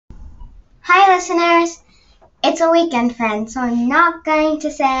Hi listeners! It's a weekend, friend, so I'm not going to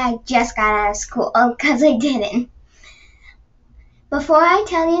say I just got out of school, because I didn't. Before I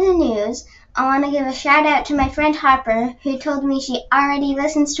tell you the news, I want to give a shout out to my friend Harper, who told me she already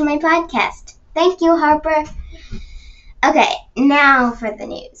listens to my podcast. Thank you, Harper! Okay, now for the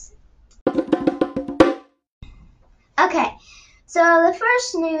news. Okay, so the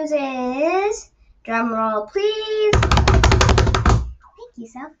first news is, drum roll please. Thank you,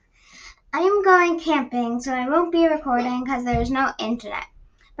 Seth. I am going camping, so I won't be recording because there's no internet.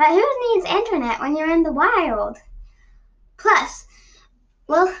 But who needs internet when you're in the wild? Plus,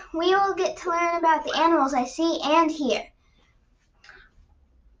 we will get to learn about the animals I see and hear.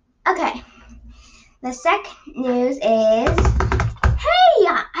 Okay, the second news is... Hey,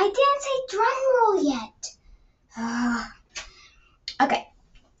 I didn't say drum roll yet. Okay,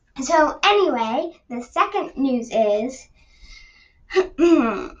 so anyway, the second news is...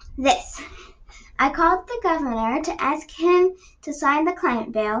 this. I called the governor to ask him to sign the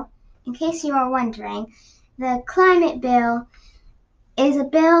climate bill. In case you are wondering, the climate bill is a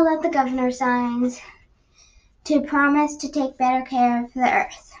bill that the governor signs to promise to take better care of the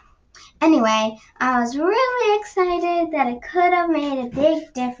earth. Anyway, I was really excited that it could have made a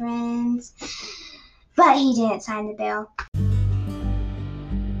big difference, but he didn't sign the bill.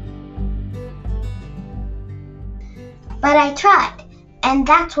 But I tried, and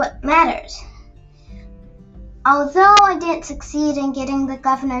that's what matters. Although I didn't succeed in getting the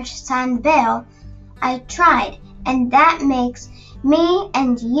governor to sign the bill, I tried, and that makes me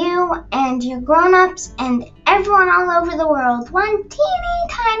and you and your grown-ups and everyone all over the world one teeny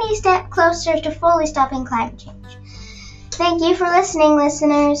tiny step closer to fully stopping climate change. Thank you for listening,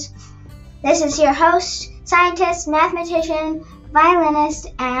 listeners. This is your host, scientist, mathematician, violinist,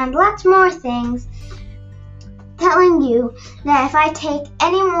 and lots more things, telling you that if I take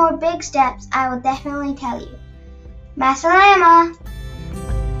any more big steps, I will definitely tell you. Masalama!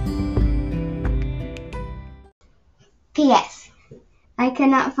 P.S. I could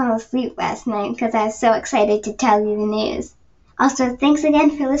not fall asleep last night because I was so excited to tell you the news. Also, thanks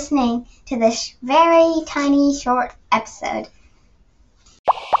again for listening to this very tiny short episode.